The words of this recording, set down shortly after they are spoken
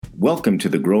Welcome to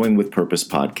the Growing with Purpose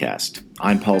podcast.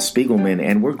 I'm Paul Spiegelman,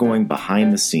 and we're going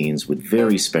behind the scenes with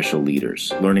very special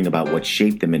leaders, learning about what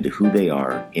shaped them into who they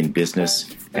are in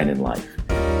business and in life.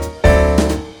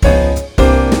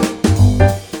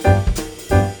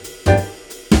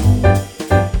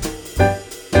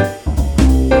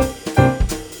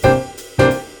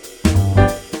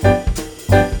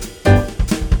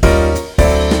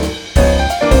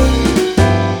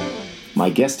 My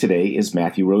guest today is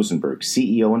Matthew Rosenberg,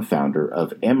 CEO and founder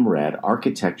of MRAD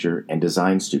Architecture and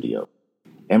Design Studio.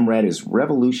 MRAD is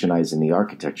revolutionizing the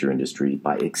architecture industry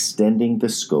by extending the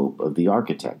scope of the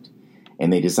architect,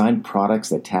 and they design products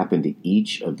that tap into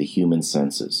each of the human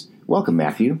senses. Welcome,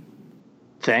 Matthew.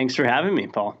 Thanks for having me,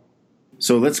 Paul.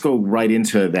 So let's go right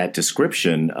into that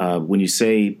description. When you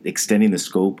say extending the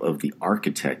scope of the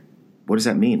architect, what does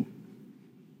that mean?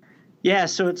 Yeah,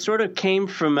 so it sort of came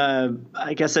from a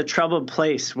troubled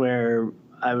place where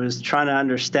I was trying to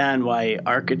understand why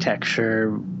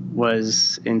architecture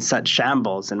was in such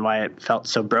shambles and why it felt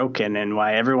so broken and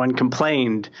why everyone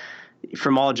complained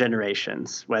from all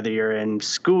generations, whether you're in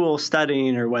school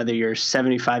studying or whether you're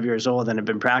 75 years old and have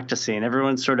been practicing.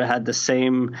 Everyone sort of had the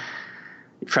same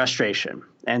frustration.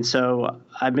 And so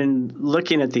I've been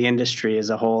looking at the industry as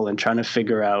a whole and trying to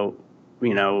figure out,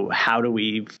 how do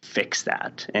we fix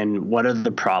that and what are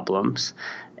the problems,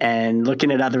 and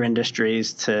looking at other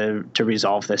industries to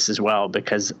resolve this as well,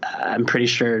 because I'm pretty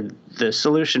sure the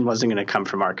solution wasn't going to come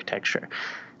from architecture.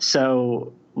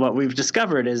 So what we've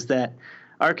discovered is that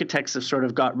architects have sort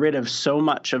of got rid of so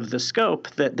much of the scope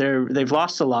that they've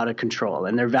lost a lot of control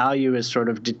and their value is sort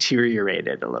of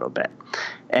deteriorated a little bit.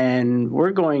 And we're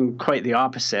going quite the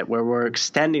opposite, where we're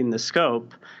extending the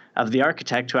scope of the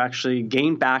architect to actually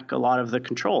gain back a lot of the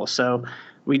control. So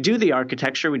we do the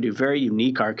architecture, we do very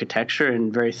unique architecture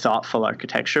and very thoughtful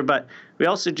architecture, but we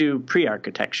also do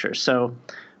pre-architecture. So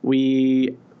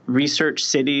we research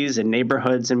cities and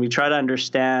neighborhoods, and we try to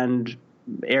understand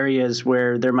areas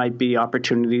where there might be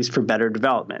opportunities for better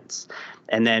developments.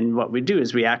 And then what we do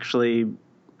is we actually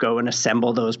go and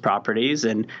assemble those properties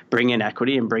and bring in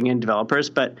equity and bring in developers,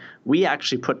 but we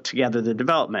actually put together the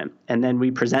development and then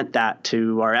we present that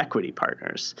to our equity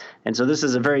partners. And so this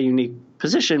is a very unique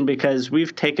position because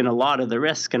we've taken a lot of the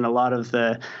risk and a lot of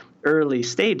the early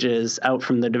stages out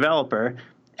from the developer,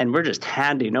 and we're just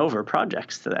handing over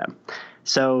projects to them.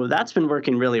 So that's been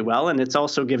working really well, and it's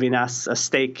also giving us a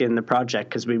stake in the project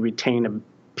because we retain a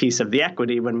piece of the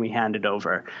equity when we hand it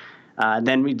over.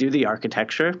 Then we do the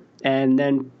architecture, and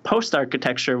then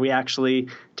post-architecture, we actually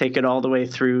take it all the way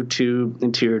through to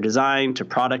interior design, to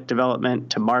product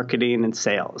development, to marketing and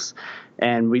sales.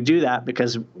 And we do that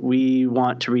because we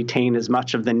want to retain as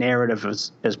much of the narrative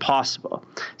as possible.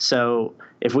 So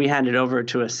if we hand it over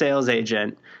to a sales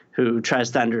agent who tries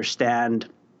to understand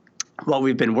what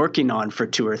we've been working on for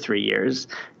 2 or 3 years,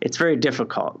 it's very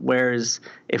difficult. Whereas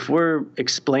if we're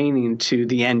explaining to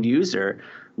the end user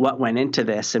what went into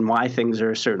this and why things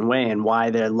are a certain way and why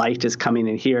the light is coming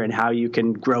in here and how you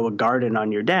can grow a garden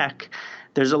on your deck,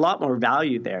 there's a lot more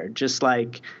value there. Just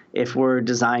like if we're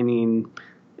designing,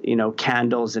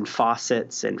 candles and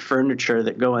faucets and furniture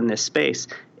that go in this space,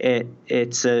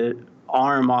 it's a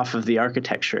arm off of the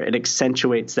architecture. It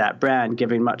accentuates that brand,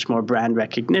 giving much more brand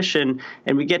recognition,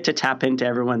 and we get to tap into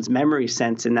everyone's memory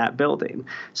sense in that building.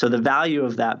 So the value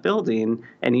of that building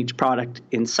and each product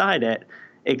inside it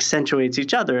accentuates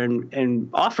each other and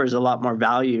offers a lot more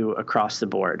value across the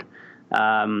board.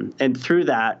 And through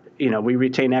that, we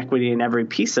retain equity in every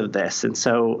piece of this. And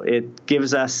so it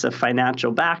gives us a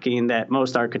financial backing that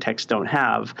most architects don't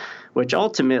have, which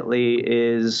ultimately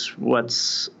is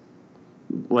what's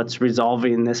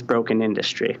resolving this broken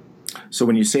industry. So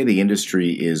when you say the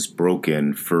industry is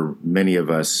broken, for many of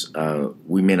us,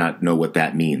 we may not know what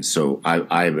that means. So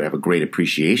I have a great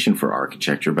appreciation for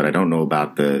architecture, but I don't know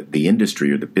about the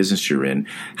industry or the business you're in.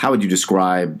 How would you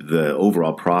describe the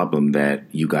overall problem that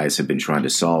you guys have been trying to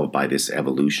solve by this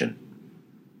evolution?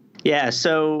 Yeah,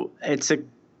 so it's a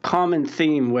common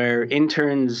theme where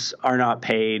interns are not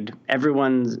paid,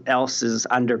 everyone else is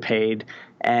underpaid,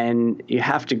 and you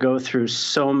have to go through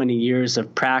so many years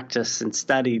of practice and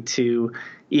study to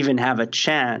even have a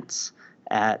chance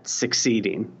at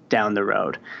succeeding down the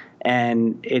road.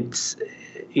 And it's,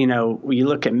 you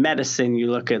look at medicine, you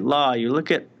look at law, you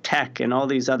look at tech and all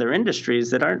these other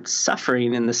industries that aren't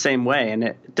suffering in the same way. And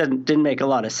it didn't make a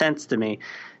lot of sense to me.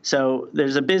 So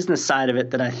there's a business side of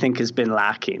it that I think has been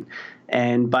lacking.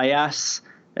 And by us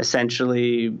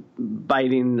essentially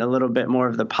biting a little bit more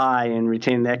of the pie and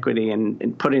retaining the equity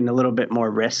and putting a little bit more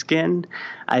risk in,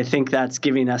 I think that's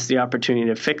giving us the opportunity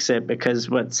to fix it, because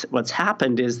what's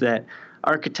happened is that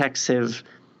architects have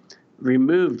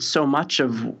removed so much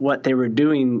of what they were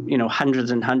doing,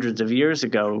 hundreds and hundreds of years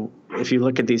ago. If you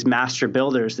look at these master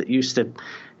builders that used to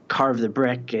carve the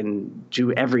brick and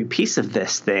do every piece of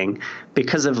this thing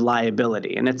because of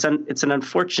liability. And it's an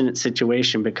unfortunate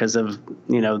situation because of,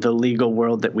 the legal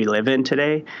world that we live in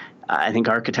today. I think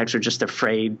architects are just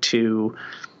afraid to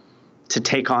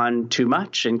take on too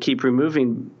much and keep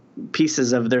removing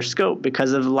pieces of their scope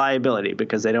because of liability,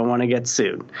 because they don't want to get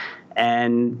sued.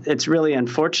 And it's really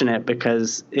unfortunate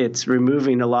because it's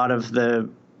removing a lot of the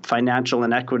financial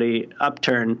inequity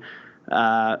upturn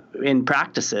in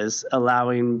practices,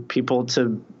 allowing people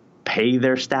to pay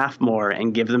their staff more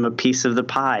and give them a piece of the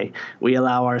pie. We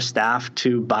allow our staff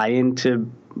to buy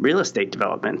into real estate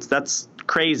developments. That's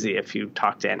crazy if you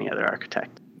talk to any other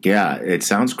architect. Yeah, it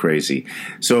sounds crazy.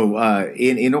 So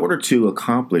in order to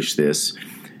accomplish this,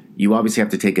 you obviously have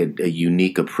to take a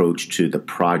unique approach to the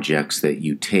projects that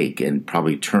you take and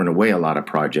probably turn away a lot of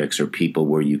projects or people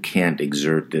where you can't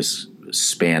exert this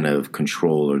span of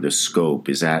control or the scope.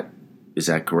 Is that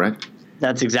correct?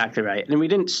 That's exactly right. And we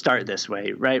didn't start this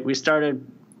way, right? We started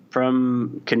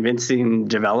from convincing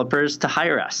developers to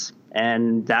hire us.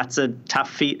 And that's a tough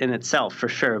feat in itself, for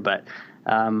sure. But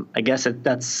I guess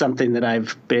that's something that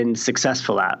I've been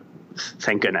successful at,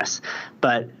 thank goodness.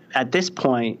 But at this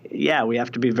point, we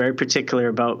have to be very particular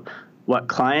about what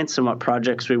clients and what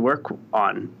projects we work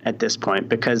on at this point.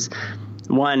 Because,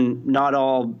 one, not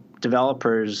all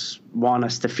developers want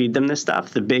us to feed them this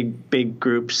stuff. The big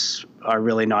groups are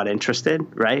really not interested,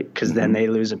 right? Because then they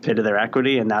lose a bit of their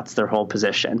equity, and that's their whole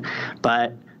position.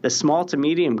 But the small to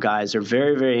medium guys are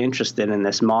very, very interested in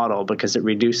this model because it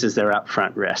reduces their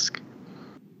upfront risk.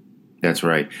 That's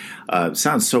right.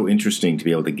 Sounds so interesting to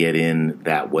be able to get in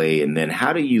that way. And then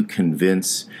how do you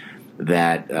convince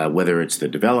that whether it's the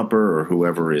developer or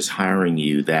whoever is hiring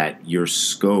you, that your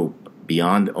scope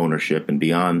beyond ownership and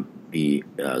beyond the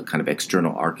kind of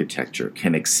external architecture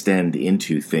can extend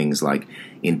into things like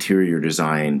interior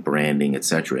design, branding,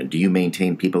 etc.? And do you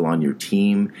maintain people on your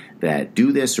team that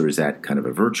do this, or is that kind of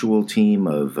a virtual team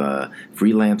of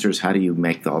freelancers? How do you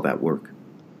make all that work?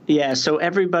 Yeah, so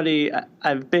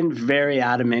I've been very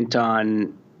adamant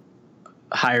on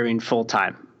hiring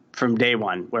full-time from day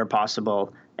one where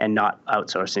possible and not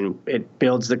outsourcing. It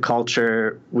builds the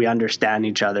culture. We understand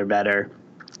each other better.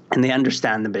 And they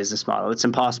understand the business model. It's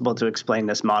impossible to explain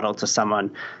this model to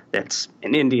someone that's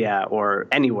in India or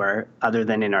anywhere other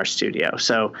than in our studio.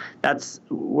 So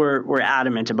we're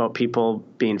adamant about people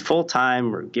being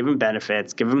full-time. We're giving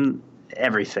benefits, give them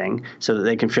everything so that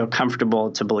they can feel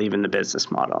comfortable to believe in the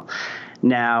business model.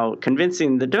 Now,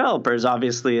 convincing the developers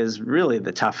obviously is really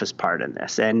the toughest part in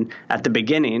this. And at the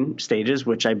beginning stages,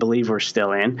 which I believe we're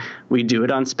still in, we do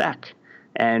it on spec.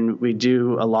 And we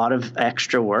do a lot of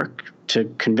extra work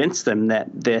to convince them that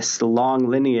this long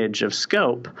lineage of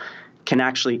scope can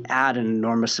actually add an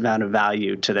enormous amount of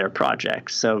value to their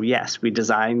projects. So yes, we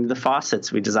design the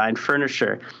faucets, we design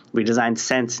furniture, we design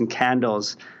scents and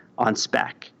candles on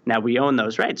spec. Now we own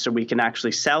those rights, so we can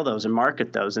actually sell those and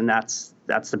market those, and that's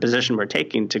the position we're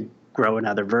taking to grow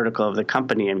another vertical of the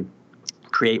company and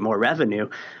create more revenue.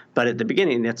 But at the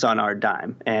beginning, it's on our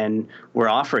dime, and we're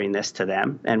offering this to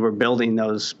them, and we're building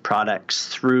those products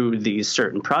through these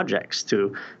certain projects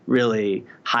to really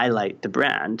highlight the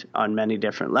brand on many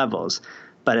different levels.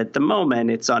 But at the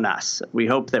moment, it's on us. We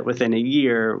hope that within a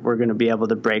year, we're going to be able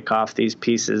to break off these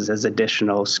pieces as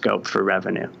additional scope for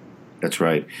revenue. That's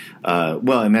right.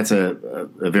 Well, and that's a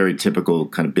very typical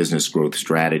kind of business growth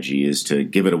strategy, is to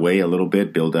give it away a little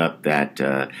bit, build up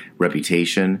that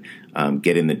reputation,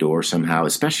 get in the door somehow,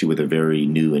 especially with a very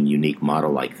new and unique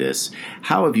model like this.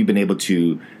 How have you been able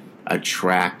to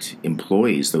attract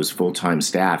employees, those full-time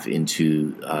staff,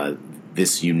 into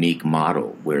this unique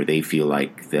model where they feel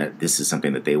like that this is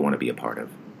something that they want to be a part of?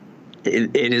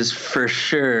 It is for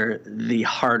sure the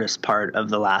hardest part of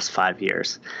the last 5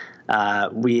 years.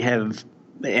 We have,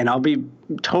 and I'll be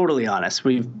totally honest,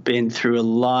 we've been through a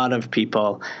lot of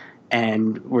people,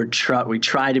 and we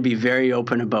try to be very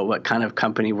open about what kind of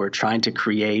company we're trying to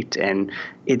create, and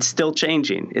it's still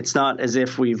changing. It's not as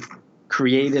if we've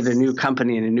created a new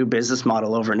company and a new business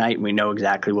model overnight and we know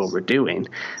exactly what we're doing.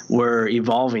 We're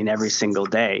evolving every single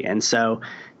day. And so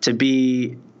to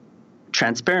be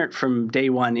transparent from day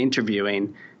one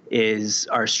interviewing is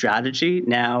our strategy.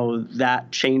 Now, that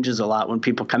changes a lot when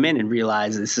people come in and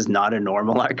realize this is not a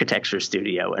normal architecture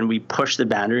studio, and we push the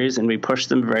boundaries and we push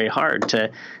them very hard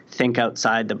to think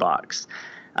outside the box.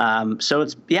 So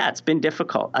it's been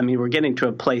difficult. I mean, we're getting to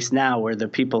a place now where the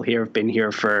people here have been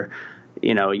here for,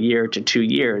 a year to 2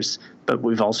 years, but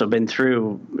we've also been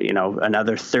through,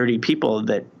 another 30 people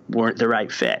that weren't the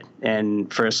right fit.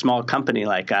 And for a small company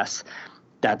like us,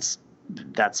 that's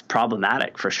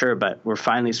problematic for sure, but we're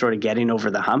finally sort of getting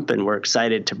over the hump, and we're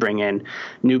excited to bring in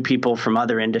new people from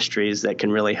other industries that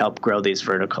can really help grow these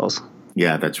verticals.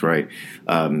 Yeah, that's right.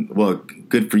 Well,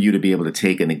 good for you to be able to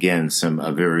take, and again,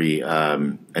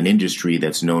 an industry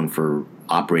that's known for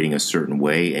operating a certain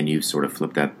way, and you've sort of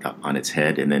flipped that on its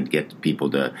head, and then get people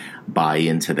to buy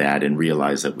into that and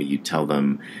realize that when you tell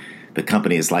them the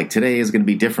company is like today is going to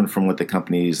be different from what the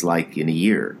company is like in a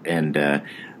year. And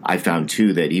I found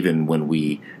too that even when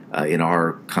we in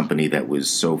our company that was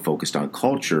so focused on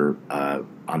culture,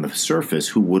 on the surface,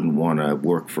 who wouldn't want to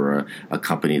work for a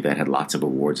company that had lots of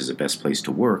awards as the best place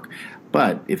to work?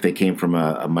 But if they came from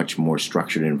a much more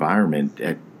structured environment,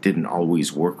 it didn't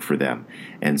always work for them.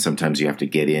 And sometimes you have to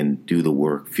get in, do the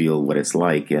work, feel what it's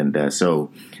like. And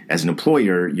so as an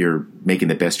employer, you're making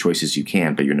the best choices you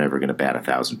can, but you're never going to bat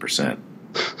 1,000%.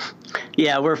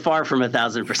 Yeah, we're far from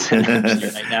 1,000% actually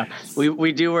right now.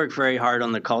 We do work very hard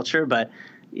on the culture, but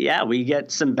yeah, we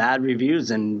get some bad reviews,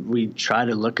 and we try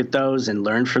to look at those and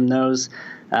learn from those.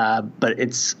 But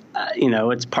it's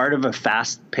it's part of a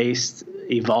fast-paced,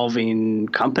 evolving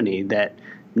company that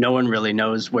no one really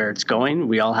knows where it's going.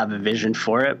 We all have a vision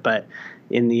for it, but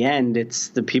in the end, it's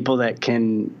the people that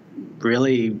can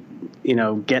really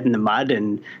get in the mud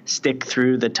and stick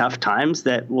through the tough times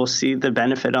that will see the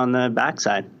benefit on the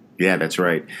backside. Yeah, that's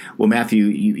right. Well, Matthew,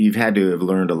 you've had to have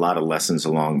learned a lot of lessons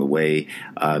along the way.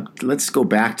 Let's go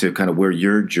back to kind of where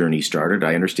your journey started.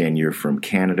 I understand you're from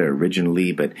Canada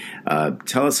originally, but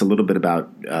tell us a little bit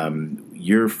about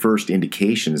your first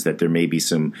indications that there may be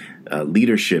some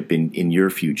leadership in your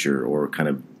future, or kind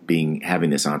of having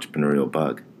this entrepreneurial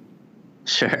bug.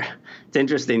 Sure. It's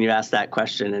interesting you asked that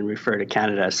question and refer to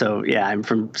Canada. So, yeah, I'm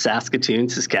from Saskatoon,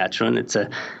 Saskatchewan. It's a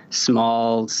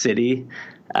small city.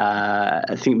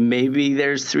 I think maybe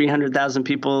there's 300,000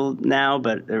 people now,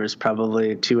 but there was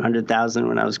probably 200,000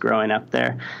 when I was growing up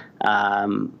there.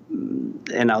 And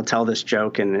I'll tell this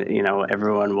joke, and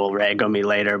everyone will rag on me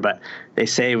later, but they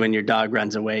say when your dog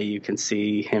runs away, you can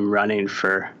see him running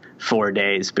for 4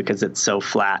 days because it's so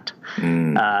flat.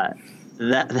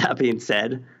 That being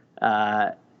said,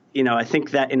 I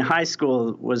think that in high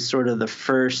school was sort of the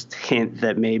first hint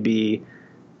that maybe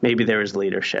there was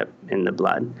leadership in the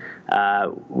blood.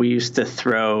 We used to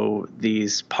throw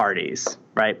these parties,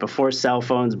 right, before cell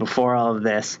phones, before all of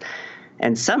this.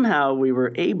 And somehow we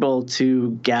were able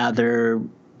to gather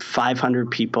 500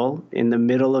 people in the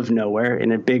middle of nowhere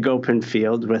in a big open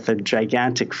field with a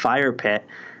gigantic fire pit,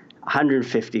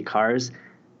 150 cars.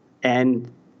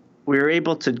 And we were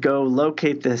able to go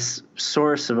locate this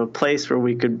source of a place where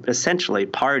we could essentially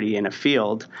party in a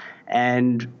field.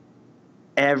 And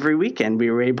every weekend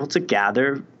we were able to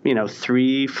gather,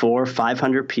 300, 400,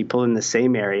 500 people in the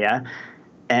same area.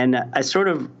 And I sort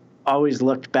of always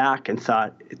looked back and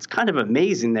thought, it's kind of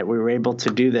amazing that we were able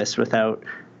to do this without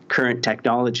current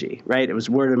technology, right? It was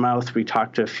word of mouth. We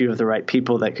talked to a few of the right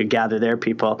people that could gather their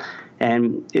people.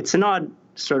 And it's an odd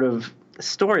sort of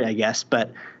story, I guess,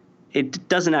 but it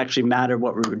doesn't actually matter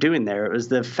what we were doing there. It was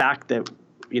the fact that,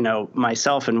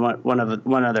 myself and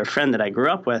one other friend that I grew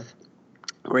up with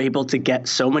were able to get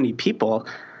so many people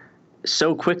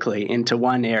so quickly into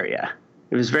one area.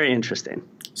 It was very interesting.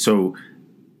 So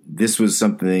this was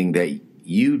something that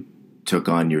you took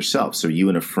on yourself. So you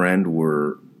and a friend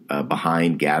were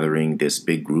behind gathering this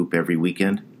big group every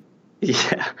weekend?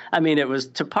 Yeah. I mean, it was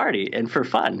to party and for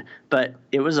fun, but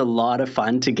it was a lot of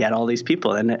fun to get all these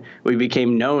people. And we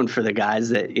became known for the guys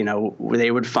that,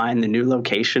 they would find the new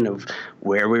location of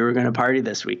where we were going to party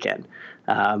this weekend.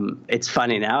 It's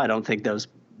funny now. I don't think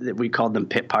we called them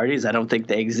pit parties. I don't think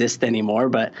they exist anymore,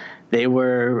 but they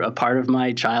were a part of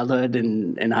my childhood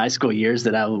and high school years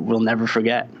that I will never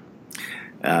forget.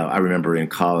 I remember in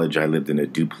college, I lived in a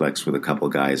duplex with a couple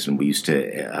of guys, and we used to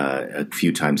a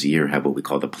few times a year have what we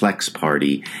call the Plex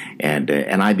party, and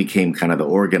I became kind of the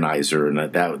organizer,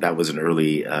 and that was an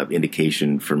early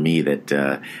indication for me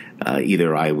that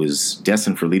either I was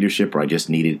destined for leadership or I just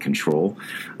needed control.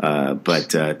 But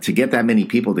to get that many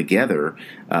people together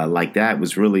like that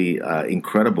was really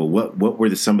incredible. What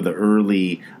were some of the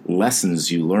early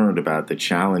lessons you learned about the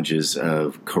challenges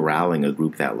of corralling a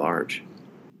group that large?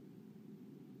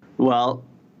 Well,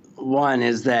 one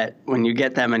is that when you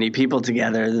get that many people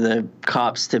together, the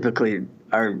cops typically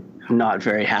are not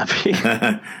very happy.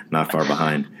 Not far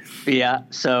behind. Yeah.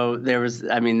 So that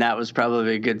was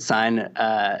probably a good sign.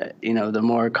 The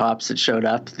more cops that showed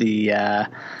up, the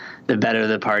better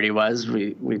the party was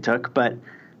we took. But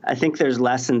I think there's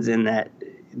lessons in that.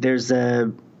 There's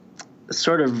a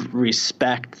sort of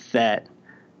respect that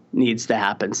needs to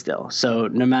happen still. So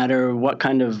no matter what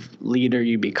kind of leader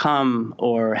you become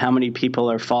or how many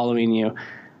people are following you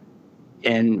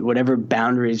and whatever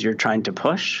boundaries you're trying to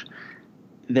push,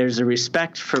 there's a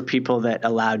respect for people that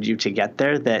allowed you to get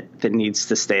there that needs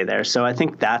to stay there. So I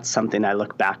think that's something I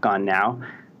look back on now,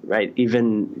 right?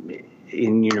 Even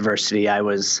in university, I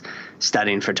was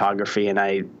studying photography, and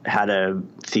I had a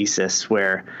thesis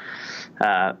where,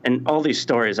 and all these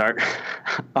stories aren't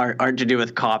to do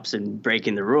with cops and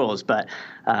breaking the rules, but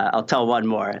I'll tell one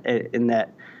more in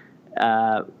that,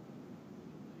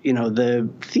 the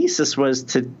thesis was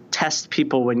to test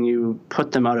people when you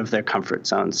put them out of their comfort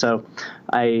zone. So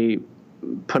I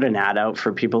put an ad out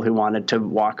for people who wanted to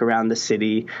walk around the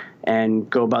city and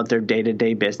go about their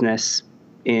day-to-day business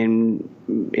in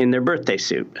their birthday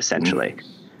suit, essentially.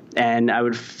 And I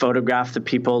would photograph the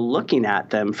people looking at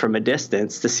them from a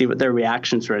distance to see what their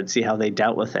reactions were and see how they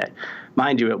dealt with it.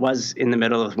 Mind you, it was in the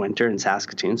middle of winter in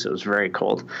Saskatoon, so it was very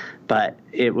cold. But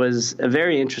it was a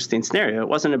very interesting scenario. It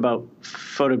wasn't about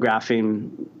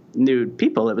photographing nude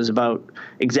people. It was about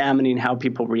examining how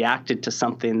people reacted to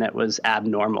something that was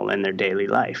abnormal in their daily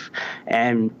life.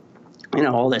 And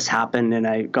all this happened, and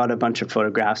I got a bunch of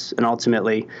photographs, and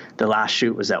ultimately the last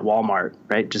shoot was at Walmart,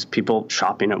 right? Just people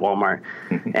shopping at Walmart.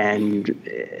 And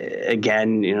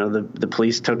again, the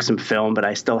police took some film, but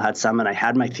I still had some, and I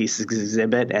had my thesis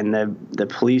exhibit, and the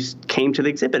police came to the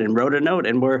exhibit and wrote a note,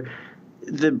 and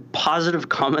the positive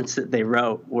comments that they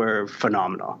wrote were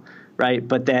phenomenal, right?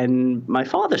 But then my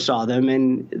father saw them,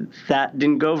 and that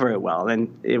didn't go very well.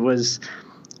 And it was,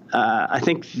 I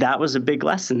think that was a big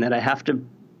lesson, that I have to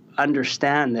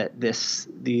understand that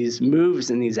these moves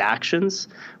and these actions,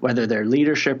 whether they're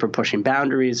leadership or pushing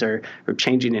boundaries or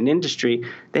changing an industry,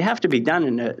 they have to be done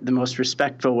in the most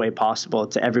respectful way possible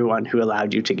to everyone who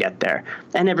allowed you to get there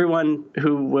and everyone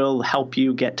who will help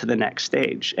you get to the next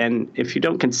stage. And if you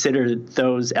don't consider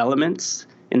those elements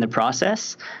in the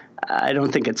process, I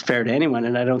don't think it's fair to anyone,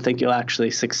 and I don't think you'll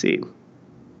actually succeed.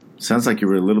 Sounds like you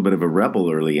were a little bit of a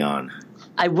rebel early on.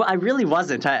 I really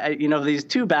wasn't. These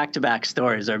two back-to-back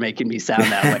stories are making me sound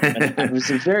that way. But I was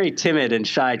a very timid and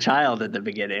shy child at the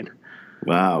beginning.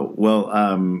 Wow. Well,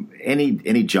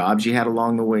 any jobs you had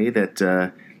along the way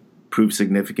that proved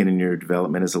significant in your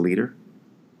development as a leader?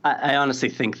 I honestly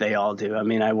think they all do. I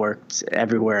mean, I worked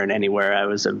everywhere and anywhere. I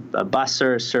was a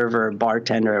busser, a server, a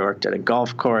bartender. I worked at a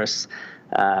golf course,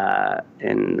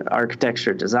 in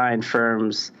architecture design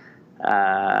firms.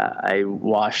 I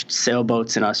washed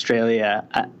sailboats in Australia.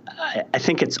 I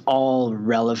think it's all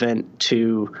relevant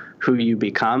to who you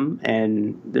become,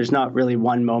 and there's not really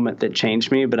one moment that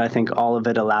changed me, but I think all of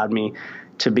it allowed me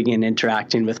to begin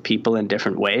interacting with people in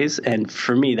different ways. And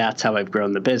for me, that's how I've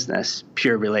grown the business,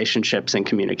 pure relationships and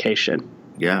communication.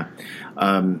 Yeah.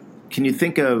 Can you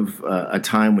think of a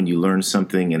time when you learned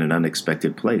something in an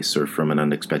unexpected place or from an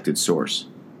unexpected source?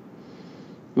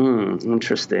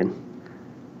 Interesting.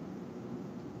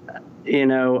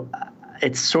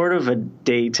 It's sort of a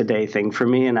day-to-day thing for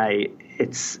me, and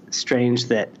it's strange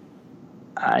that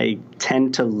I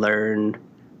tend to learn,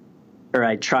 or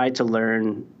I try to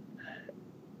learn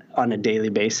on a daily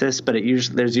basis, but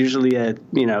there's usually a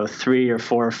 3 or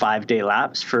 4 or 5 day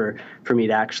lapse for me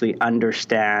to actually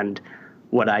understand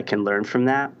what I can learn from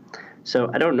that. So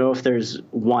I don't know if there's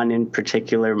one in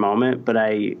particular moment, but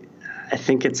I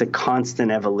think it's a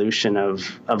constant evolution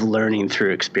of learning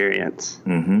through experience.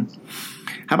 Mm-hmm.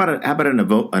 How about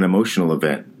an emotional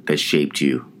event that shaped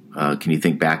you? Can you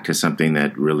think back to something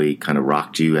that really kind of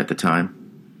rocked you at the time?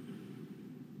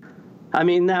 I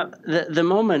mean, the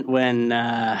moment when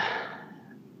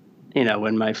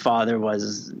when my father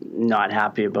was not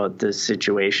happy about the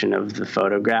situation of the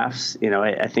photographs,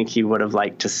 I think he would have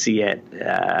liked to see it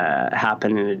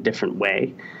happen in a different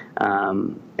way,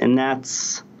 and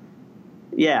that's.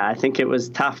 Yeah, I think it was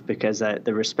tough because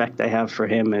the respect I have for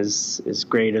him is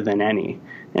greater than any.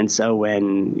 And so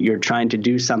when you're trying to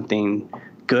do something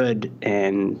good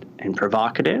and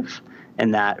provocative,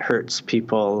 and that hurts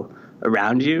people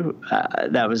around you,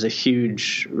 that was a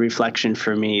huge reflection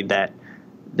for me that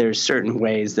there's certain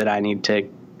ways that I need to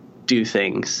do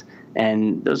things.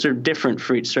 And those are different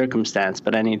for each circumstance,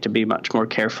 but I need to be much more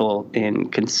careful in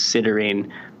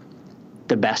considering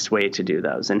the best way to do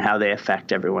those and how they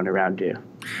affect everyone around you.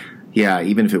 Yeah,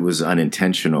 even if it was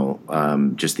unintentional,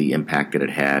 just the impact that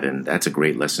it had. And that's a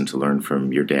great lesson to learn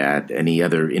from your dad. Any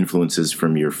other influences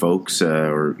from your folks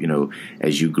or,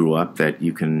 as you grew up that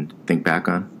you can think back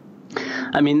on?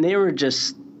 I mean, they were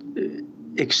just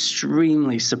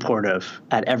extremely supportive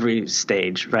at every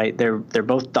stage, right? They're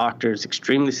both doctors,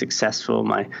 extremely successful.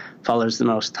 My father's the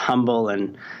most humble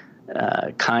and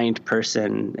kind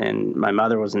person, and my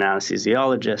mother was an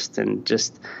anesthesiologist, and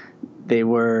just they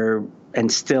were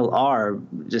and still are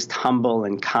just humble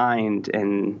and kind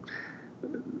and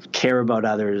care about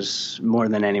others more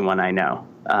than anyone I know.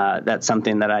 That's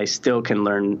something that I still can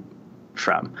learn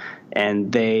from.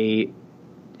 And they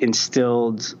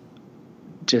instilled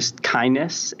just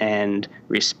kindness and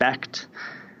respect.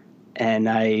 And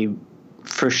I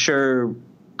for sure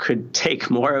could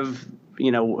take more of,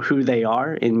 who they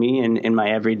are in me and in my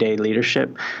everyday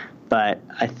leadership. But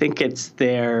I think it's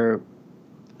their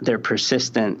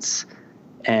persistence.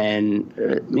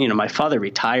 And, my father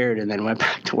retired and then went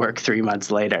back to work 3 months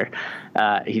later.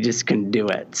 He just couldn't do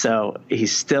it. So he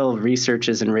still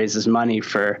researches and raises money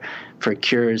for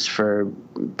cures for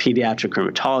pediatric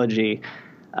rheumatology.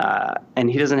 And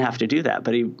he doesn't have to do that.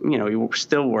 But he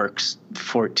still works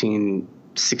 14,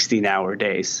 16-hour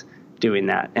days doing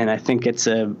that. And I think it's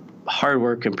a hard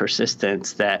work and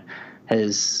persistence that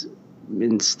has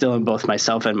instilled in both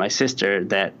myself and my sister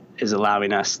that is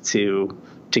allowing us to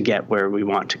get where we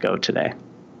want to go today.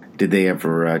 Did they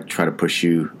ever try to push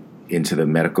you into the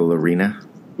medical arena?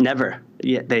 Never.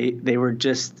 Yeah, they were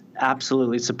just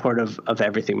absolutely supportive of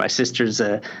everything. My sister's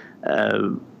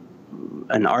an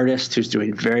artist who's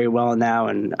doing very well now,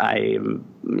 and I am,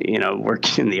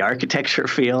 working in the architecture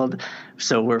field.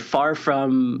 So we're far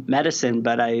from medicine,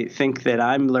 but I think that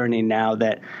I'm learning now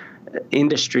that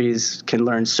industries can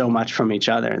learn so much from each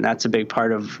other. And that's a big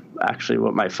part of actually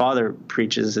what my father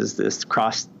preaches, is this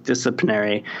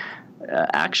cross-disciplinary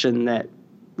action that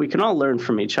we can all learn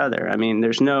from each other. I mean,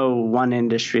 there's no one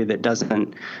industry that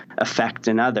doesn't affect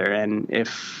another. And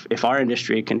if our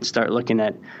industry can start looking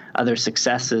at other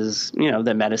successes,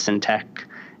 that medicine, tech,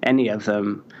 any of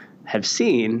them have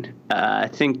seen, I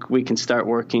think we can start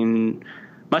working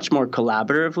much more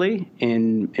collaboratively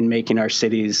in making our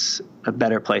cities a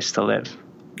better place to live.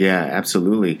 Yeah,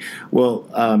 absolutely. Well,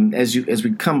 as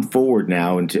we come forward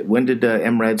now, when did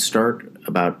MRAD start?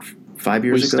 About 5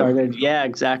 years ago? We started,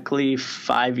 exactly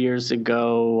 5 years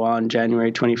ago on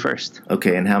January 21st.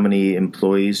 Okay, and how many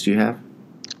employees do you have?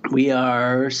 We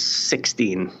are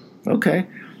 16. Okay,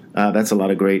 that's a lot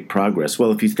of great progress.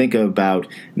 Well, if you think about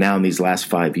now in these last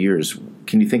 5 years,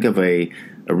 can you think of a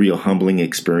real humbling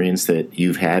experience that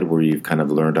you've had where you've kind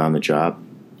of learned on the job?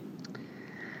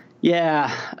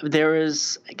 Yeah, there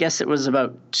was, I guess it was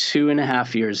about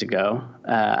 2.5 years ago.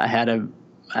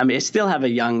 I still have a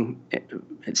young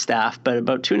staff, but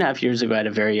about 2.5 years ago, I had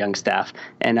a very young staff,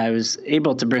 and I was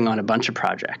able to bring on a bunch of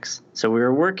projects. So we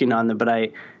were working on them, but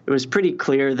it was pretty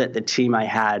clear that the team I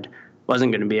had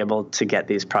wasn't going to be able to get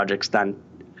these projects done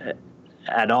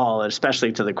at all,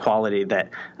 especially to the quality that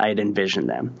I had envisioned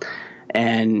them.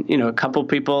 And, a couple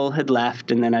people had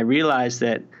left, and then I realized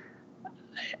that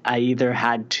I either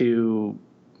had to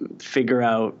figure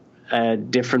out a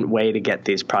different way to get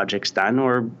these projects done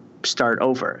or start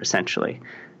over, essentially.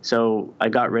 So I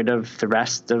got rid of the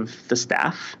rest of the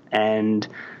staff and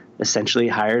essentially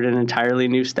hired an entirely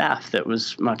new staff that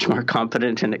was much more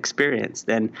competent and experienced,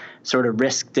 and sort of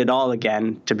risked it all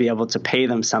again to be able to pay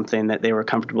them something that they were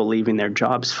comfortable leaving their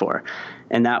jobs for.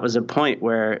 And that was a point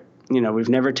where, we've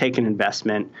never taken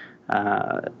investment.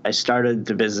 I started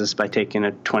the business by taking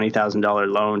a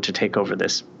 $20,000 loan to take over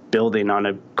this building on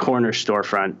a corner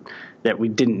storefront that we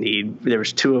didn't need. There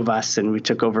was two of us, and we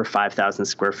took over 5,000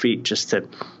 square feet just to,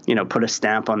 put a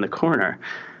stamp on the corner.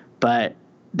 But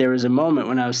there was a moment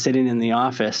when I was sitting in the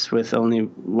office with only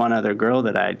one other girl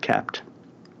that I had kept.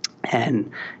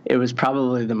 And it was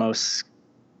probably the most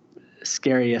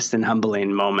scariest and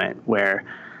humbling moment where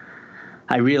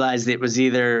I realized it was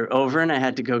either over and I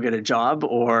had to go get a job,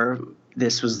 or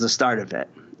this was the start of it.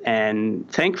 And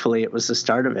thankfully, it was the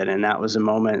start of it. And that was a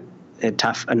moment,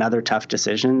 another tough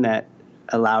decision that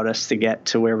allowed us to get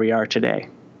to where we are today.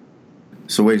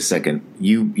 So wait a second.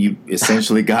 You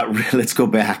essentially got rid. Let's go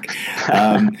back.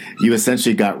 You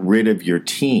essentially got rid of your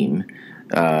team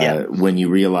when you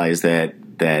realized that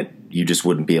you just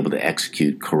wouldn't be able to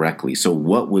execute correctly. So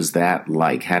what was that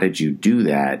like? How did you do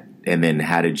that? And then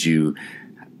how did you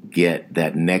get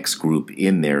that next group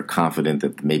in there confident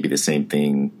that maybe the same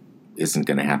thing isn't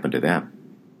going to happen to them?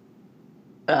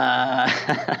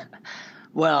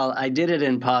 Well, I did it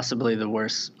in possibly the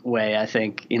worst way. I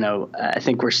think, I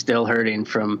think we're still hurting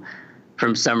from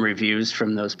some reviews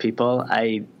from those people.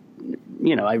 I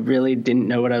really didn't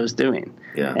know what I was doing.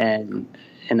 Yeah. And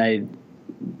I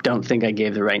don't think I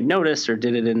gave the right notice or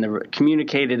did it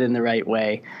communicated in the right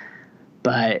way.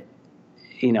 But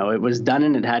it was done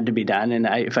and it had to be done. And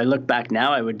if I look back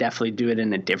now, I would definitely do it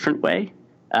in a different way.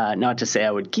 Not to say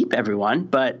I would keep everyone,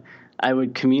 but I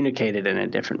would communicate it in a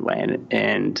different way.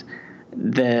 And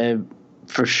the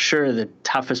for sure, the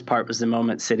toughest part was the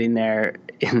moment sitting there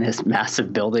in this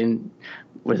massive building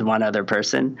with one other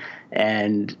person.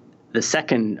 And the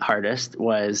second hardest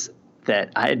was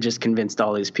that I had just convinced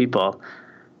all these people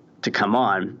to come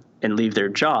on and leave their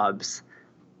jobs.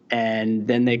 And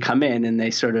then they come in and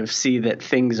they sort of see that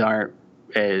things aren't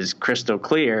as crystal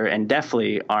clear and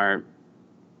definitely aren't,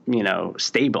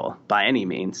 stable by any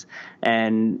means.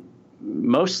 And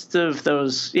most of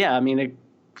those, a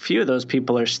few of those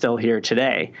people are still here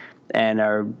today and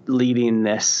are leading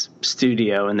this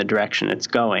studio in the direction it's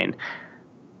going.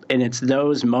 And it's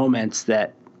those moments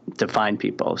that define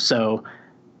people. So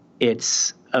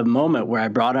it's a moment where I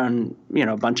brought on,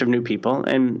 a bunch of new people,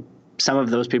 and some of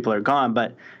those people are gone.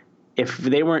 But if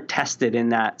they weren't tested in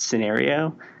that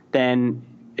scenario, then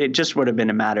it just would have been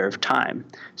a matter of time.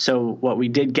 So what we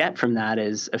did get from that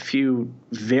is a few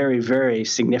very, very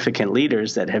significant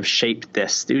leaders that have shaped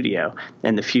this studio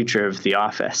and the future of the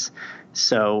office.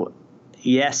 So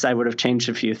yes, I would have changed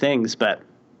a few things, but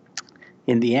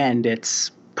in the end,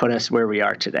 it's put us where we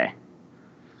are today.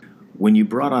 When you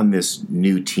brought on this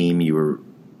new team, you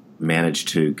managed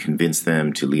to convince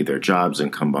them to leave their jobs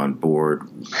and come on board.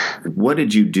 What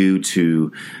did you do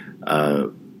to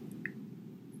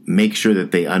make sure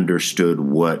that they understood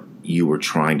what you were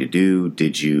trying to do?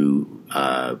 Did you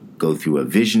go through a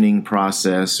visioning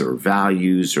process or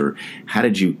values, or how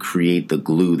did you create the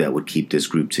glue that would keep this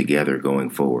group together going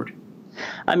forward?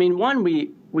 I mean, one,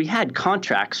 we had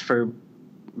contracts for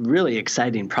really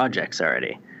exciting projects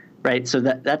already, right? So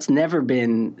that's never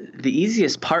been the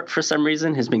easiest part. For some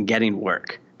reason, has been getting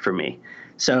work for me.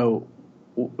 So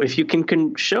if you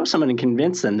can show someone and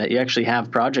convince them that you actually have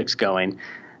projects going,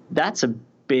 that's a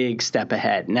big step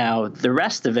ahead. Now, the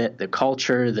rest of it, the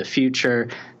culture, the future,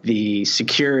 the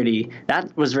security,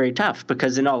 that was very tough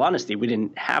because, in all honesty, we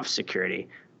didn't have security.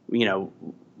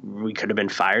 We could have been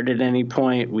fired at any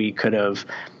point. We could have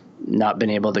not been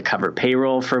able to cover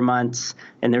payroll for months.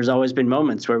 And there's always been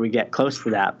moments where we get close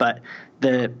to that. But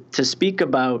to speak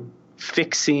about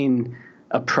fixing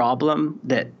a problem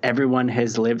that everyone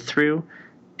has lived through,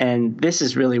 and this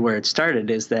is really where it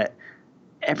started, is that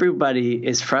everybody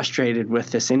is frustrated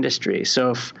with this industry.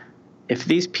 So if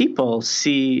these people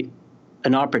see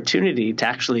an opportunity to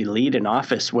actually lead an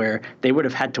office where they would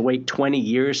have had to wait 20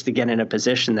 years to get in a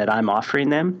position that I'm offering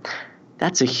them,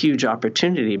 that's a huge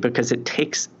opportunity, because it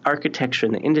takes architecture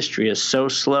in the industry is so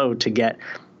slow to get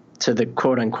to the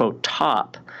quote unquote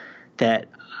top that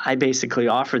I basically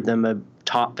offered them a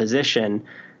top position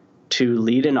to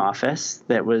lead an office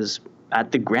that was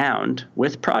at the ground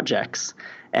with projects,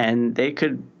 and they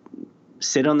could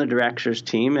sit on the director's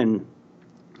team and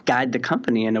guide the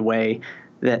company in a way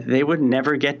that they would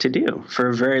never get to do for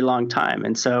a very long time.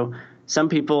 And so some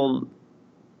people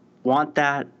want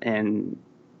that and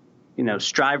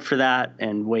strive for that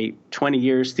and wait 20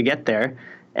 years to get there.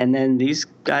 And then these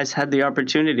guys had the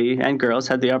opportunity, and girls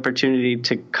had the opportunity,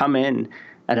 to come in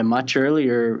at a much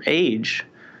earlier age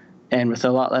and with a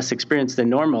lot less experience than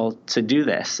normal to do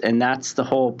this. And that's the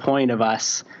whole point of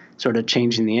us sort of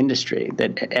changing the industry,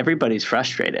 that everybody's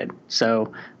frustrated.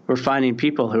 So we're finding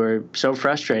people who are so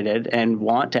frustrated and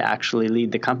want to actually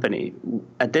lead the company.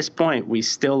 At this point, we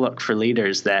still look for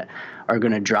leaders that are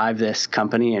going to drive this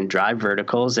company and drive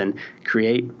verticals and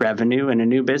create revenue and a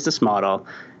new business model,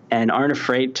 and aren't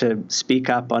afraid to speak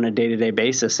up on a day-to-day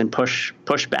basis and push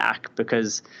back.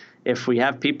 Because if we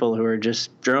have people who are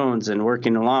just drones and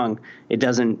working along, it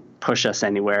doesn't push us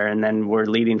anywhere, and then we're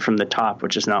leading from the top,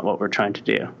 which is not what we're trying to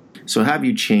do. So have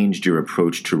you changed your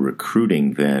approach to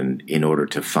recruiting then in order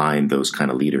to find those kind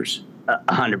of leaders?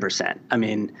 100%. I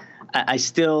mean, I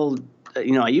still,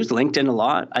 I use LinkedIn a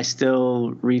lot. I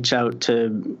still reach out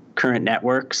to current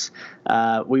networks.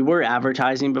 We were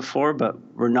advertising before, but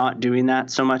we're not doing that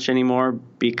so much anymore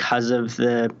because of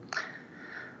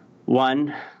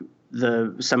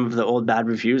some of the old bad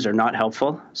reviews are not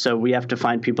helpful. So we have to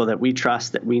find people that we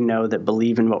trust, that we know, that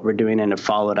believe in what we're doing and have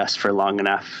followed us for long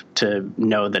enough to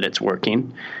know that it's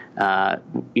working.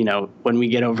 When we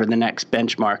get over the next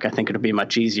benchmark, I think it'll be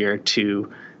much easier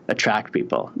to attract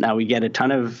people. Now, we get a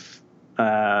ton of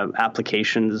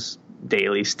applications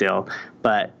daily still,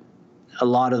 but a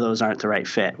lot of those aren't the right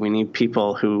fit. We need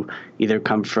people who either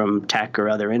come from tech or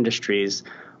other industries,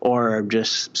 or are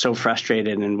just so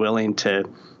frustrated and willing to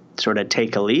sort of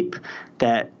take a leap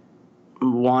that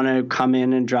want to come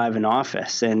in and drive an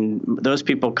office. And those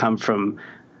people come from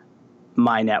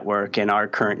my network and our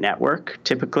current network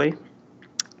typically.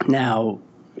 Now,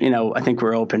 I think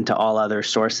we're open to all other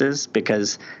sources,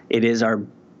 because it is our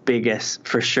biggest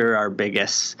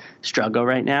struggle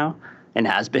right now, and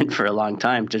has been for a long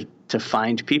time, to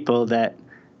find people that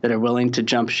that are willing to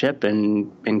jump ship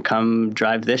and come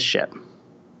drive this ship.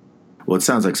 Well, it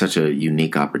sounds like such a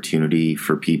unique opportunity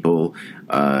for people.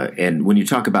 And when you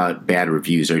talk about bad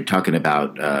reviews, are you talking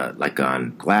about like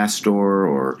on Glassdoor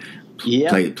or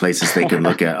places they can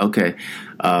look at? Okay.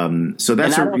 So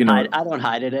that's, I don't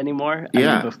hide it anymore.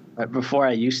 Yeah. I mean, before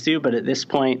I used to, but at this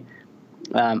point,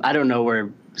 I don't know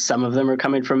where some of them are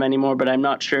coming from anymore, but I'm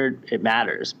not sure it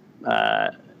matters.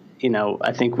 I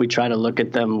think we try to look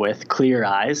at them with clear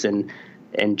eyes and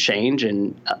change.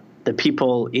 And the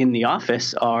people in the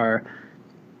office are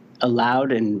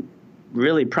allowed and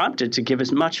really prompted to give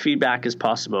as much feedback as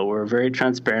possible. We're a very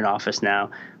transparent office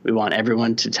now. We want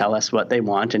everyone to tell us what they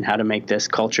want and how to make this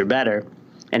culture better.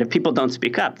 And if people don't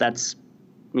speak up, that's,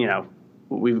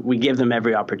 we give them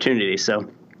every opportunity.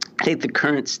 So I think the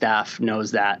current staff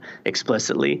knows that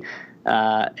explicitly.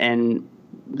 And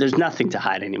there's nothing to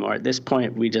hide anymore. At this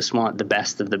point, we just want the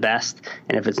best of the best.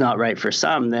 And if it's not right for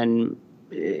some, then,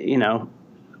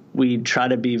 we try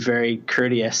to be very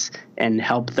courteous and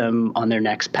help them on their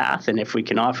next path. And if we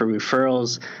can offer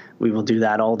referrals, we will do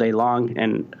that all day long.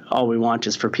 And all we want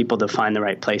is for people to find the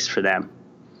right place for them.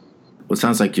 Well, it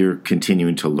sounds like you're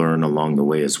continuing to learn along the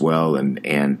way as well, and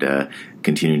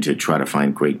continuing to try to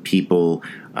find great people,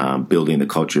 building the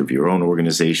culture of your own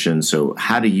organization. So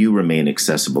how do you remain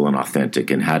accessible and authentic,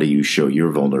 and how do you show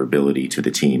your vulnerability to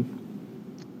the team?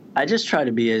 I just try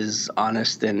to be as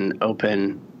honest and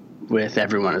open with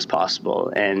everyone as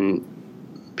possible and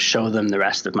show them the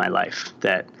rest of my life,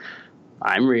 that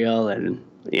I'm real, and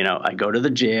I go to the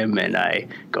gym and I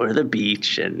go to the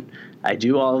beach and I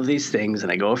do all of these things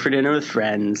and I go for dinner with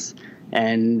friends,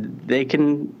 and they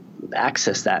can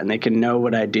access that and they can know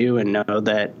what I do and know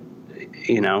that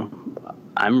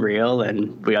I'm real,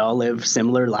 and we all live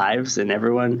similar lives, and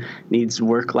everyone needs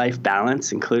work-life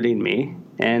balance, including me.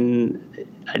 And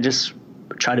I just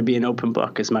try to be an open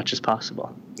book as much as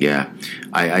possible. Yeah,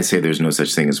 I say there's no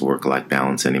such thing as work-life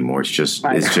balance anymore. It's just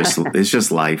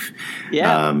life.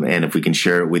 Yeah. And if we can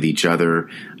share it with each other,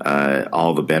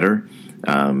 all the better,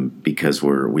 because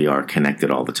we are connected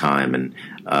all the time. And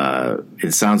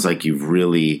it sounds like you've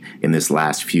really, in this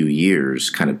last few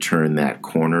years, kind of turned that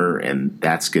corner, and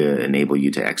that's going to enable you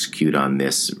to execute on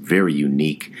this very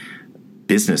unique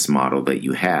business model that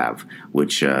you have,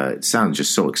 which sounds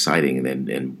just so exciting.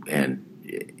 And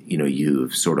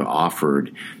you've sort of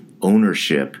offered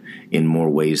ownership in more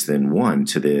ways than one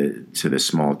to the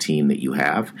small team that you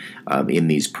have in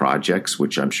these projects,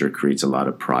 which I'm sure creates a lot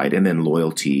of pride and then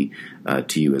loyalty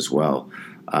to you as well.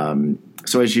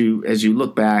 So as you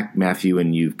look back, Matthew,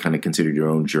 and you've kind of considered your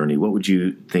own journey, what would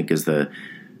you think is the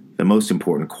most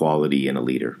important quality in a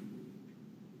leader?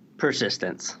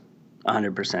 Persistence,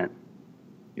 100%.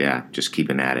 Yeah, just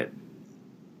keeping at it.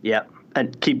 Yep.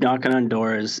 And keep knocking on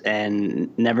doors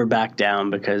and never back down,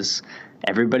 because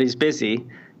everybody's busy.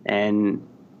 And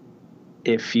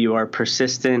if you are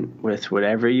persistent with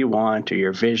whatever you want or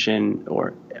your vision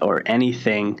or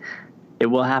anything, it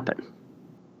will happen.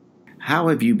 How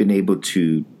have you been able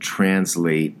to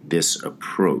translate this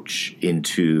approach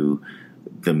into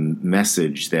the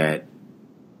message that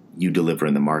you deliver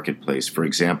in the marketplace? For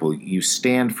example, you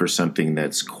stand for something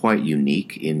that's quite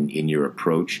unique in your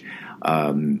approach.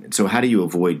 So how do you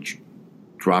avoid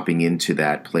dropping into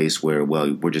that place where,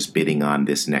 well, we're just bidding on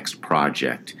this next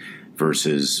project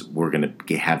versus we're going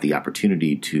to have the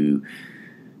opportunity to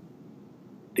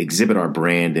exhibit our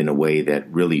brand in a way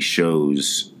that really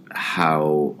shows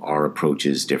how our approach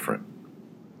is different?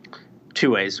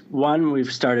 Two ways. One,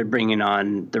 we've started bringing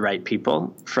on the right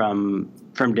people from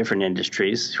different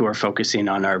industries who are focusing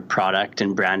on our product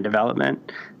and brand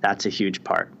development. That's a huge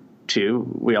part. Two,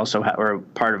 we also have, or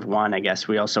part of one, I guess,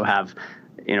 we also have,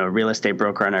 a real estate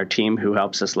broker on our team who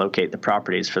helps us locate the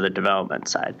properties for the development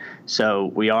side. So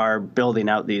we are building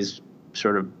out these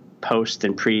sort of post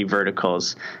and pre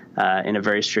verticals in a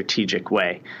very strategic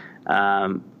way.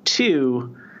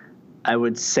 Two, I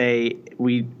would say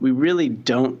we really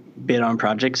don't bid on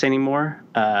projects anymore.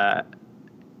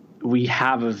 We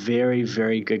have a very,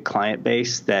 very good client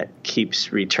base that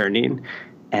keeps returning.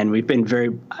 And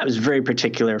I was very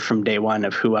particular from day one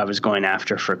of who I was going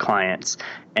after for clients,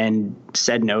 and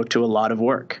said no to a lot of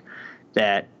work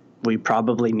that we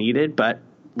probably needed, but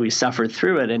we suffered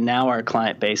through it. And now our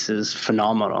client base is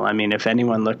phenomenal. I mean, if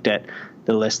anyone looked at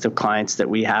the list of clients that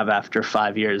we have after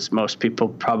 5 years, most people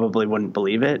probably wouldn't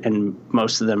believe it. And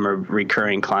most of them are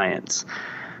recurring clients.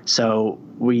 So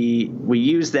we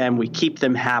use them, we keep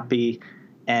them happy,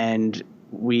 and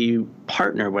we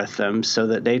partner with them so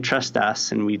that they trust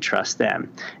us and we trust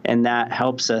them. And that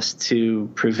helps us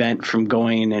to prevent from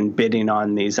going and bidding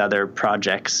on these other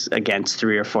projects against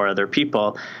 3 or 4 other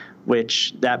people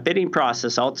which that bidding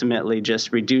process ultimately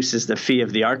just reduces the fee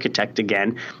of the architect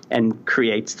again and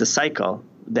creates the cycle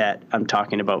that I'm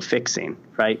talking about fixing,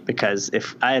 right? Because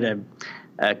if I had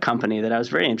a company that I was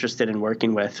very interested in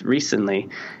working with recently,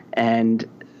 and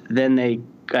then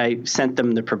I sent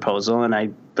them the proposal, and I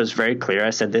was very clear.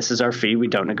 I said, this is our fee. We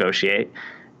don't negotiate,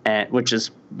 which is,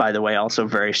 by the way, also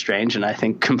very strange, and I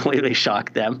think completely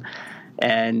shocked them.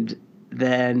 And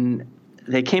then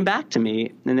they came back to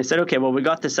me and they said, okay, well, we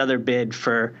got this other bid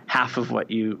for half of what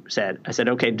you said. I said,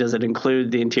 okay, does it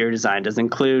include the interior design? Does it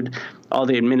include all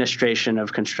the administration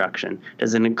of construction?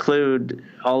 Does it include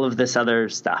all of this other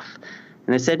stuff?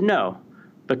 And they said, no,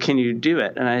 but can you do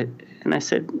it? And I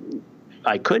said,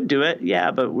 I could do it,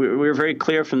 yeah, but we were very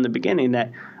clear from the beginning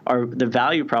that the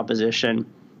value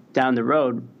proposition down the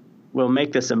road will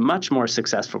make this a much more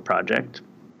successful project,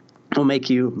 will make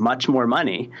you much more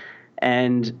money,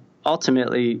 and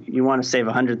ultimately you want to save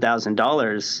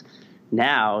 $100,000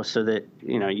 now so that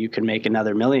you can make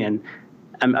another $1 million.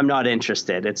 I'm not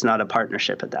interested. It's not a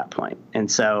partnership at that point. And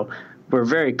so we're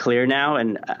very clear now,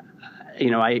 and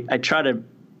I try to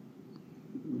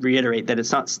reiterate that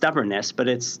it's not stubbornness, but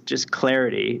it's just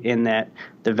clarity in that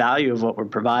the value of what we're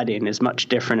providing is much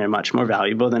different and much more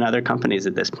valuable than other companies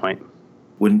at this point.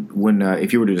 When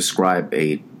if you were to describe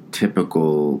a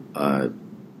typical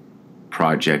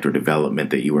project or development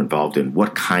that you were involved in,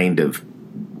 what kind of,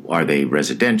 are they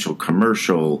residential,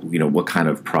 commercial, what kind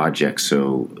of projects,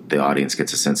 so the audience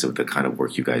gets a sense of the kind of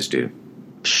work you guys do?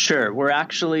 Sure. We're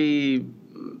actually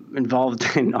involved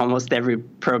in almost every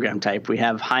program type. We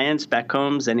have high-end spec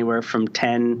homes, anywhere from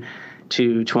 10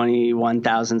 to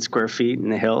 21,000 square feet in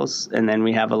the hills. And then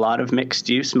we have a lot of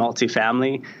mixed-use,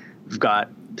 multifamily. We've got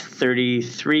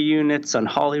 33 units on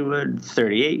Hollywood,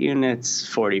 38 units,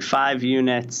 45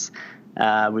 units.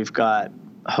 We've got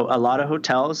a lot of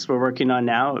hotels we're working on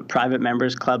now, a private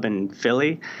members club in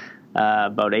Philly,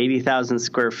 about 80,000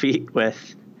 square feet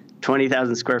with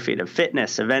 20,000 square feet of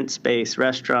fitness, event space,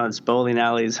 restaurants, bowling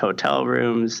alleys, hotel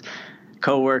rooms,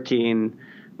 co-working.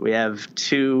 We have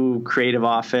 2 creative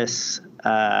office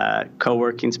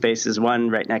co-working spaces, one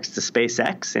right next to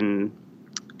SpaceX in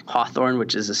Hawthorne,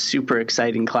 which is a super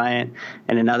exciting client,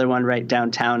 and another one right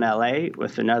downtown LA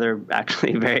with another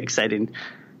actually very exciting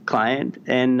client,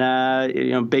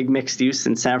 and big mixed use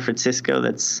in San Francisco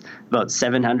that's about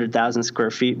 700,000 square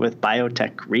feet with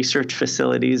biotech research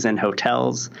facilities and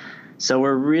hotels. So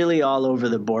we're really all over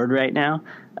the board right now,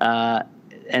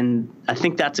 and I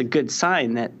think that's a good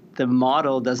sign that the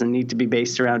model doesn't need to be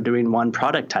based around doing one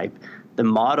product type. The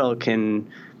model can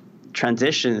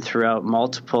transition throughout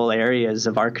multiple areas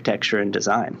of architecture and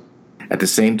design. At the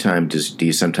same time, do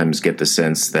you sometimes get the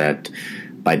sense that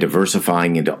by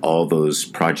diversifying into all those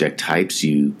project types,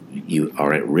 you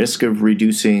are at risk of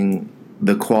reducing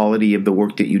the quality of the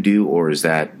work that you do, or is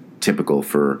that typical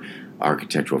for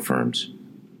architectural firms?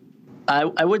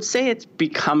 I would say it's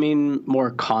becoming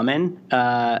more common,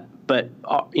 but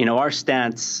our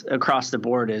stance across the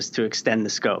board is to extend the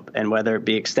scope, and whether it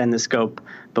be extend the scope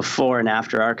before and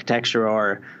after architecture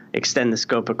or extend the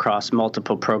scope across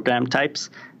multiple program types,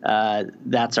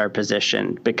 that's our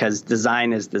position, because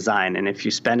design is design. And if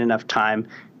you spend enough time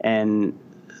and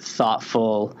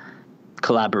thoughtful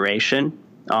collaboration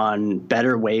on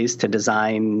better ways to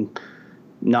design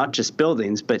not just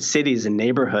buildings, but cities and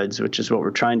neighborhoods, which is what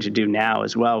we're trying to do now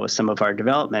as well with some of our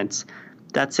developments,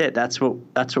 that's it. That's what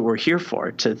we're here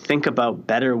for, to think about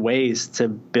better ways to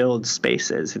build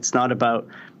spaces. It's not about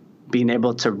being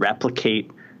able to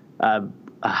replicate a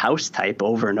house type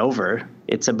over and over.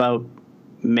 It's about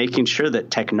making sure that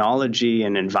technology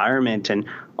and environment and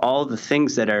all the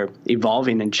things that are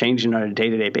evolving and changing on a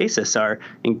day-to-day basis are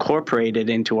incorporated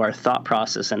into our thought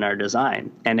process and our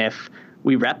design. And if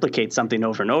we replicate something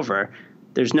over and over,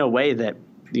 there's no way that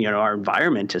our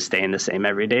environment is staying the same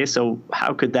every day. So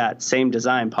how could that same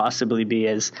design possibly be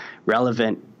as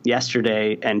relevant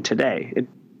yesterday and today? It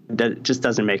just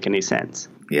doesn't make any sense.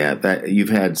 Yeah, you've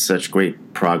had such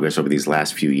great progress over these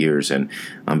last few years, and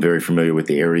I'm very familiar with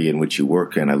the area in which you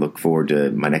work, and I look forward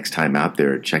to my next time out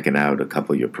there checking out a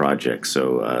couple of your projects.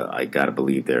 So I got to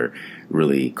believe they're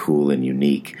really cool and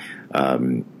unique.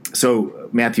 So,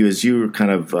 Matthew, as you're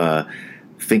kind of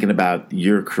thinking about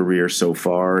your career so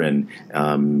far, and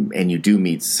you do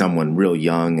meet someone real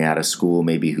young out of school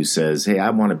maybe who says, hey,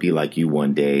 I want to be like you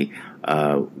one day,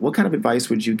 what kind of advice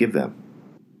would you give them?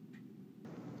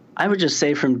 I would just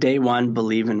say from day one,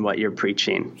 believe in what you're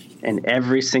preaching, and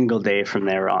every single day from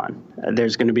there on.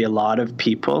 There's going to be a lot of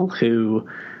people who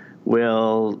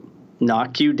will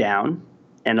knock you down,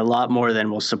 and a lot more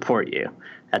than will support you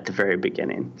at the very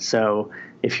beginning. So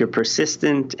if you're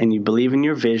persistent and you believe in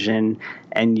your vision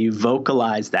and you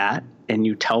vocalize that and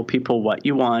you tell people what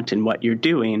you want and what you're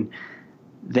doing,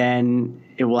 then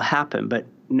it will happen. But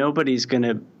nobody's going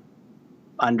to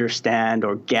understand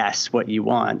or guess what you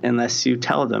want unless you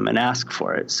tell them and ask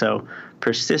for it. So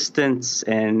persistence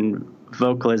and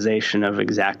vocalization of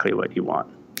exactly what you want.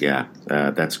 Yeah,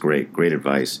 that's great. Great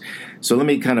advice. So let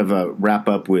me kind of wrap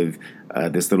up with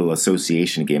this little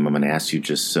association game. I'm going to ask you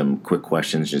just some quick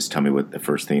questions. Just tell me what the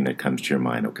first thing that comes to your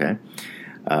mind, okay?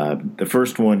 The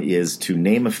first one is to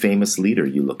name a famous leader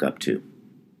you look up to.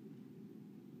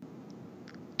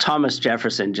 Thomas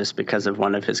Jefferson, just because of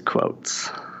one of his quotes.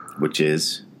 Which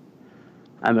is?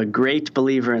 I'm a great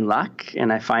believer in luck,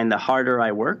 and I find the harder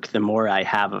I work, the more I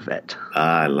have of it.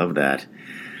 I love that.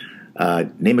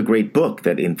 Name a great book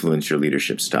that influenced your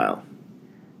leadership style.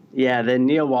 Yeah, the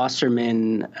Neil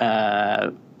Wasserman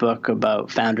book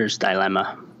about Founder's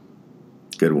Dilemma.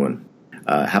 Good one.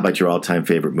 How about your all-time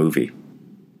favorite movie?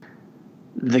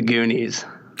 The Goonies.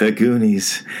 The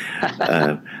Goonies.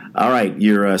 All right,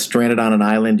 you're stranded on an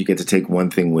island. You get to take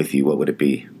one thing with you. What would it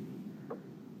be?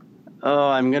 Oh,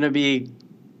 I'm going to be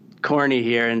corny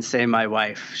here and say my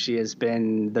wife. She has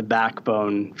been the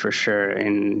backbone for sure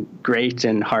in great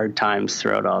and hard times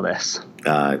throughout all this.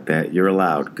 That you're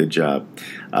allowed. Good job.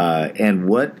 And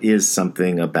what is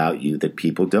something about you that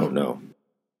people don't know?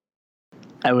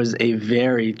 I was a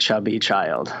very chubby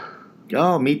child.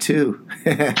 Oh, me too.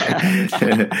 That's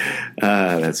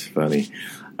funny.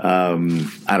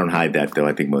 I don't hide that, though.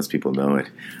 I think most people know it.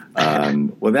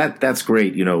 Well, that's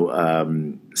great.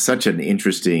 Such an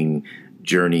interesting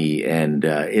journey, and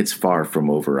it's far from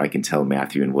over. I can tell,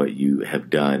 Matthew, and what you have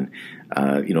done.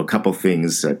 A couple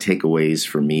things, takeaways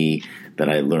for me that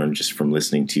I learned just from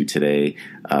listening to you today.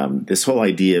 This whole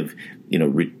idea of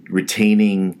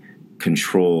retaining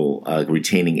control,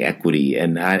 retaining equity,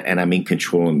 and I mean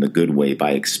control in the good way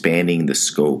by expanding the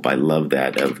scope. I love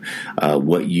that of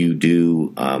what you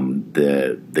do,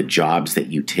 the jobs that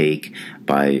you take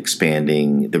by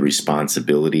expanding the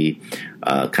responsibility,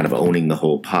 kind of owning the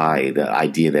whole pie. The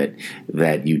idea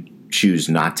that you choose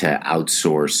not to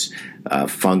outsource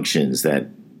functions, that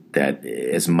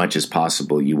as much as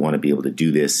possible you want to be able to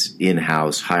do this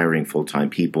in-house, hiring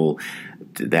full-time people.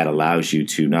 That allows you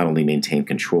to not only maintain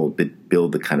control, but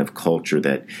build the kind of culture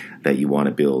that you want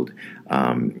to build.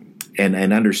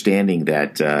 And understanding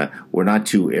that we're not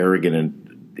too arrogant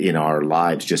in our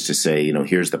lives just to say,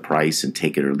 here's the price and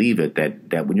take it or leave it.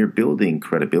 That when you're building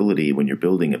credibility, when you're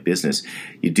building a business,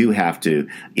 you do have to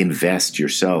invest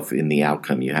yourself in the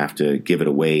outcome. You have to give it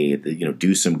away,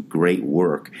 do some great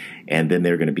work, and then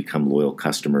they're going to become loyal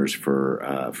customers for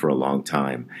a long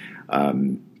time.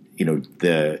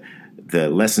 The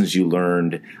lessons you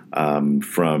learned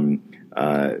from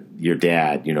your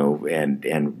dad,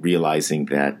 and realizing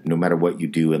that no matter what you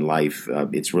do in life,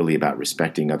 it's really about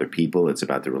respecting other people. It's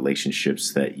about the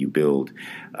relationships that you build,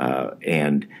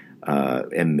 and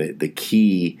the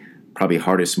key, probably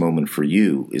hardest moment for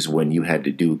you is when you had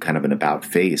to do kind of an about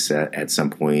face at some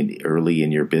point early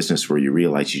in your business where you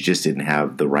realized you just didn't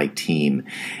have the right team,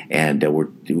 and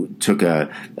took a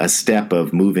step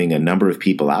of moving a number of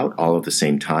people out all at the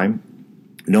same time.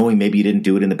 Knowing maybe you didn't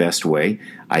do it in the best way,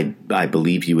 I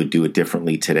believe you would do it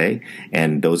differently today,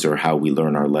 and those are how we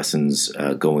learn our lessons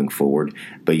going forward.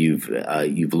 But you've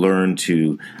learned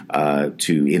to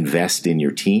invest in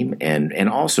your team, and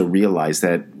also realize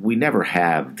that we never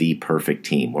have the perfect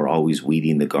team. We're always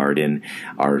weeding the garden.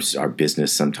 Our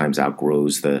business sometimes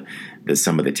outgrows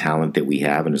some of the talent that we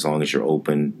have, and as long as you're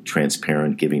open,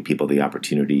 transparent, giving people the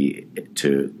opportunity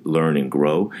to learn and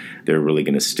grow, they're really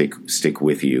going to stick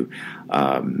with you.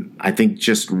 I think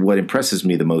just what impresses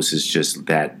me the most is just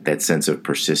that sense of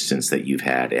persistence that you've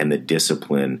had, and the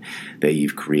discipline that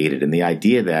you've created, and the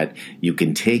idea that you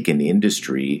can take an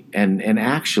industry and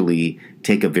actually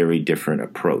take a very different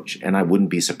approach. And I wouldn't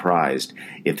be surprised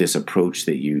if this approach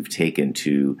that you've taken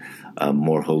to a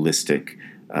more holistic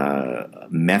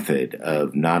method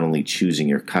of not only choosing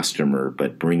your customer,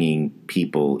 but bringing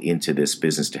people into this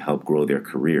business to help grow their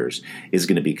careers is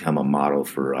going to become a model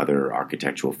for other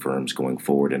architectural firms going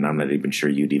forward. And I'm not even sure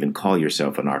you'd even call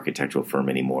yourself an architectural firm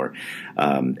anymore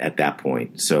at that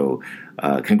point. So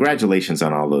congratulations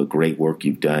on all the great work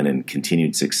you've done and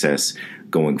continued success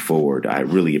going forward. I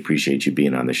really appreciate you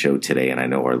being on the show today, and I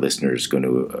know our listeners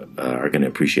are going to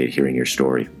appreciate hearing your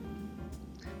story.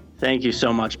 Thank you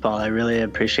so much, Paul. I really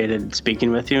appreciated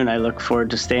speaking with you, and I look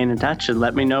forward to staying in touch. And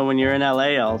let me know when you're in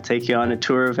LA. I'll take you on a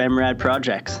tour of MRAD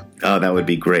projects. Oh, that would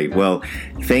be great. Well,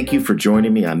 thank you for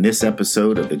joining me on this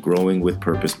episode of the Growing with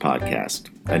Purpose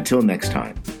podcast. Until next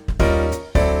time.